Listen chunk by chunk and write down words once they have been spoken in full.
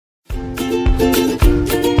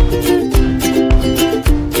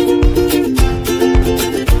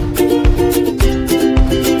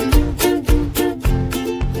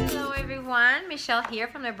here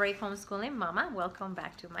from the Brave Homeschooling Mama. Welcome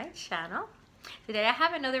back to my channel. Today I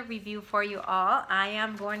have another review for you all. I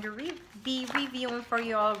am going to be reviewing for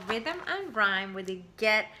you all Rhythm and Rhyme with the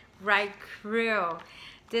Get Right Crew.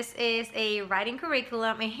 This is a writing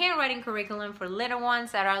curriculum, a handwriting curriculum for little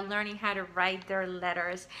ones that are learning how to write their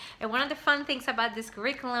letters. And one of the fun things about this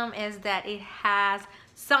curriculum is that it has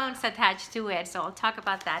songs attached to it. So I'll talk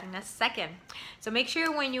about that in a second. So make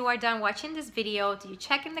sure when you are done watching this video, you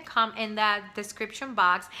check in the description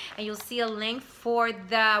box, and you'll see a link for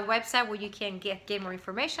the website where you can get more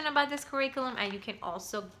information about this curriculum, and you can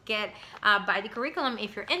also get buy the curriculum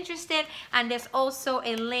if you're interested. And there's also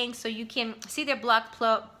a link so you can see the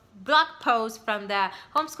blog post from the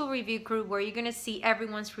Homeschool Review Crew, where you're gonna see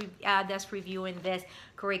everyone's that's reviewing this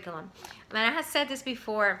curriculum. And I have said this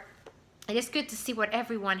before. It is good to see what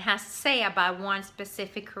everyone has to say about one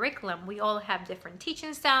specific curriculum. We all have different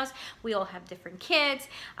teaching styles. We all have different kids.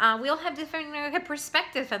 We all have different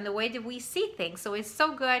perspectives and the way that we see things. So it's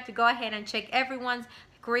so good to go ahead and check everyone's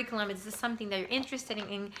curriculum. Is this something that you're interested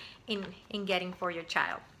in getting for your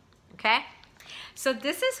child? Okay? So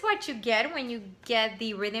this is what you get when you get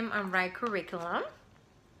the Rhythm and Rhyme curriculum.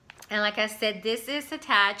 And like I said, this is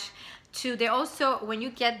attached to when you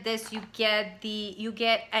get this, you get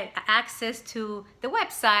access to the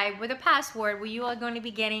website with a password where you are going to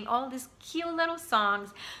be getting all these cute little songs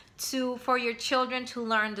for your children to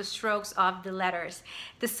learn the strokes of the letters.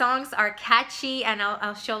 The songs are catchy, and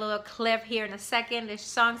I'll show a little clip here in a second. The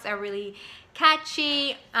songs are really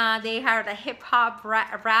catchy. They have the hip-hop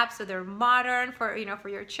rap, so they're modern for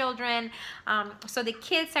your children. So the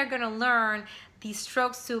kids are gonna learn these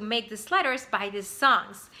strokes to make these letters by these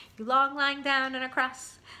songs. You long line down and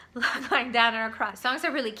across, long line down and across. Songs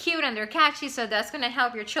are really cute and they're catchy, so that's gonna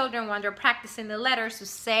help your children when they're practicing the letters to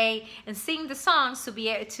say and sing the songs to be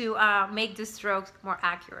able to make the strokes more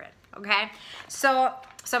accurate. Okay, so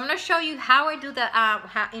I'm gonna show you how I do the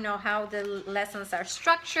how the lessons are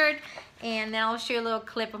structured, and then I'll show you a little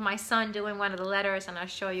clip of my son doing one of the letters, and I'll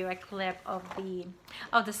show you a clip of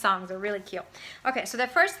the songs. They're really cute. Okay, so the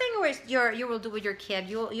first thing you will do with your kid,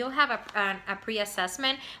 you'll have a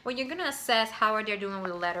pre-assessment where you're gonna assess how are they doing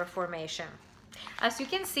with letter formation. As you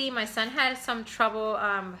can see, my son had some trouble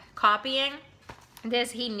copying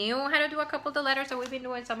this. He knew how to do a couple of the letters, so we've been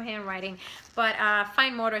doing some handwriting, but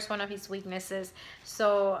fine motor is one of his weaknesses.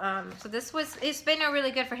 So it's been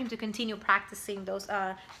really good for him to continue practicing those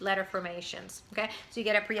letter formations. Okay, so you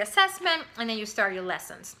get a pre-assessment and then you start your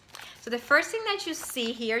lessons. So the first thing that you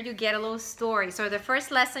see here, you get a little story. So the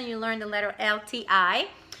first lesson, you learn the letter LTI,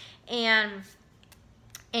 and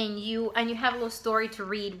you have a little story to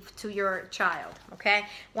read to your child. Okay,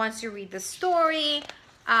 once you read the story,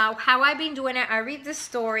 how I've been doing it, I read the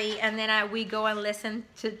story, and then we go and listen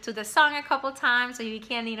to the song a couple times, so you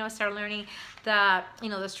can start learning the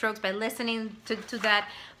the strokes by listening to that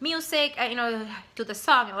music, to the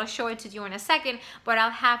song. I'll show it to you in a second, but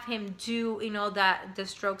I'll have him do the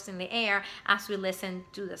strokes in the air as we listen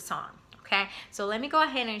to the song. Okay, so let me go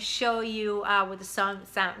ahead and show you what the song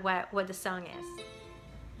is.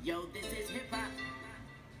 Yo, this is hip hop.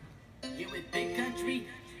 Here with Big Country,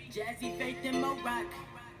 Jazzy, Faith, and Mo Rock.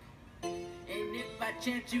 And if by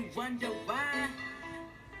chance you wonder why,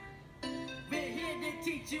 we're here to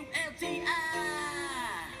teach you LTI.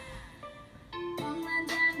 Long line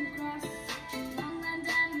down across, long line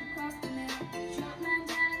down across the middle, short line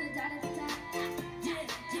down the dot at the top.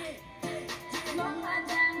 Yeah. Long line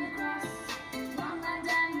down across, long line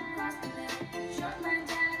down across the middle, short line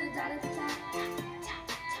down the dot at the top.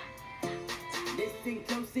 Listen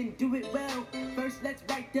close and do it well. First, let's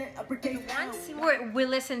write the uppercase. Once we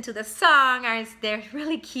listen to the song, they're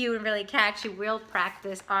really cute and really catchy, we'll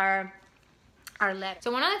practice our letters.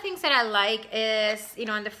 So one of the things that I like is,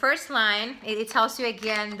 in the first line, it tells you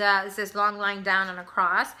again it says long line down and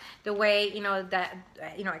across, the way,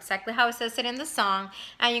 exactly how it says it in the song,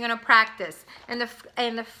 and you're gonna practice. In the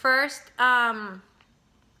first, so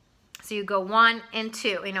you go 1 and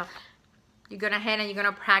 2, you're gonna head and you're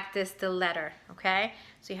gonna practice the letter. Okay,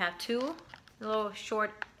 so you have 2 little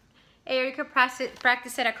short air. You can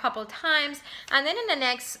practice it a couple times, and then in the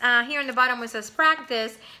next here in the bottom where it says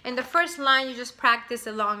practice, in the first line you just practice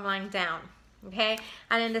a long line down. Okay,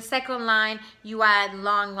 and in the second line you add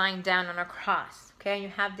long line down and across. Okay, you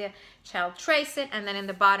have the child trace it, and then in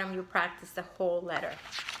the bottom you practice the whole letter.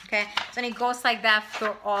 Okay, so it goes like that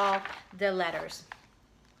for all the letters.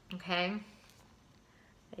 Okay,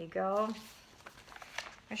 there you go.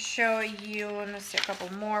 I'll show you, let's see, a couple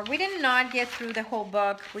more. We did not get through the whole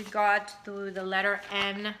book. We got through the letter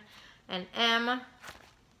N and M.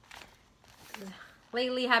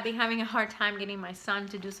 lately I've been having a hard time getting my son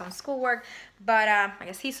to do some schoolwork, but I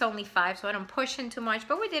guess he's only 5, so I don't push him too much,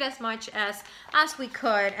 but we did as much as we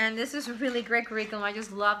could, and this is a really great curriculum. I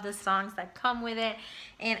just love the songs that come with it,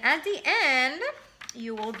 and at the end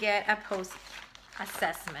you will get a post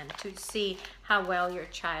assessment to see how well your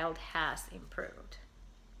child has improved.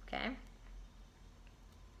 Okay.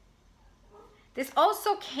 This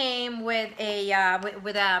also came with a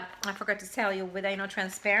I forgot to tell you, with a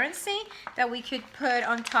transparency that we could put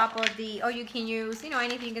on top of the, or you can use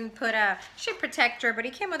anything. You can put a shape protector, but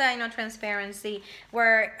it came with a transparency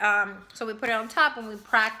where so we put it on top and we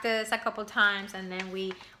practiced a couple times, and then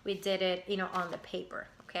we did it on the paper.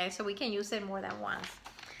 Okay, so we can use it more than once.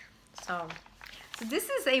 So this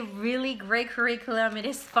is a really great curriculum. It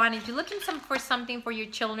is fun. If you're looking for something for your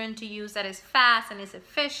children to use that is fast and is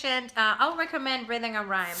efficient, I'll recommend Rythm and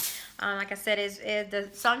Rhyme. Like I said, the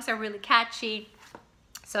songs are really catchy.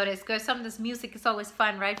 So it is good. Some of this music is always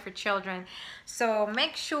fun, right, for children. So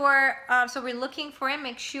make sure, so we're looking for it.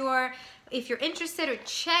 Make sure if you're interested, or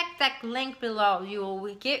check that link below. If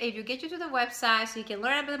you get you to the website, so you can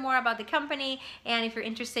learn a bit more about the company, and if you're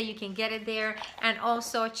interested, you can get it there. And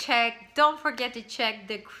also don't forget to check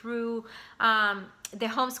the crew, the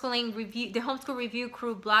homeschool review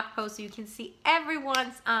crew blog post, so you can see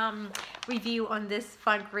everyone's review on this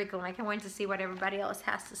fun curriculum. I can't wait to see what everybody else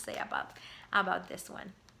has to say about this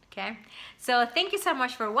one. Okay, so thank you so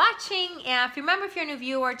much for watching. If you remember, if you're a new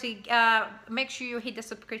viewer, to make sure you hit the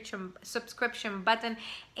subscription button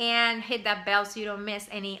and hit that bell so you don't miss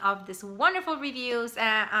any of these wonderful reviews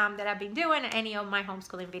that I've been doing, any of my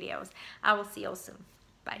homeschooling videos. I will see you all soon.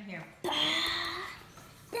 Bye. Here.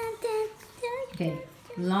 Okay,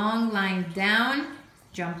 long line down,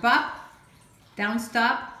 jump up, down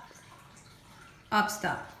stop, up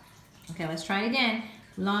stop. Okay, let's try it again.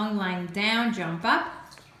 Long line down, jump up,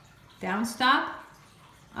 down stop,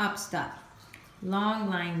 up stop. Long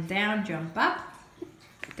line down, jump up,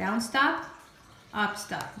 down stop, up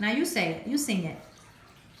stop. Now you say it. You sing it.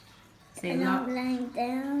 Say long line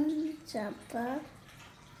down, jump up,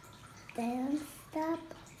 down stop,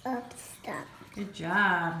 up stop. Good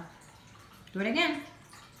job. Do it again.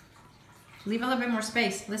 Leave a little bit more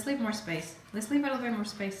space. Let's leave more space. Let's leave a little bit more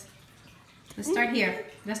space. Let's start here.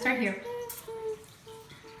 Let's start here.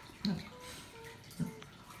 Okay.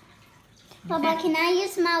 Papa, can I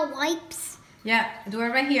use my wipes? Yeah, do it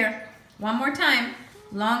right here. One more time.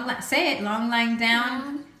 Say it. Long line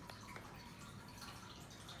down.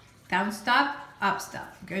 Down stop, up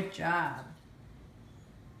stop. Good job.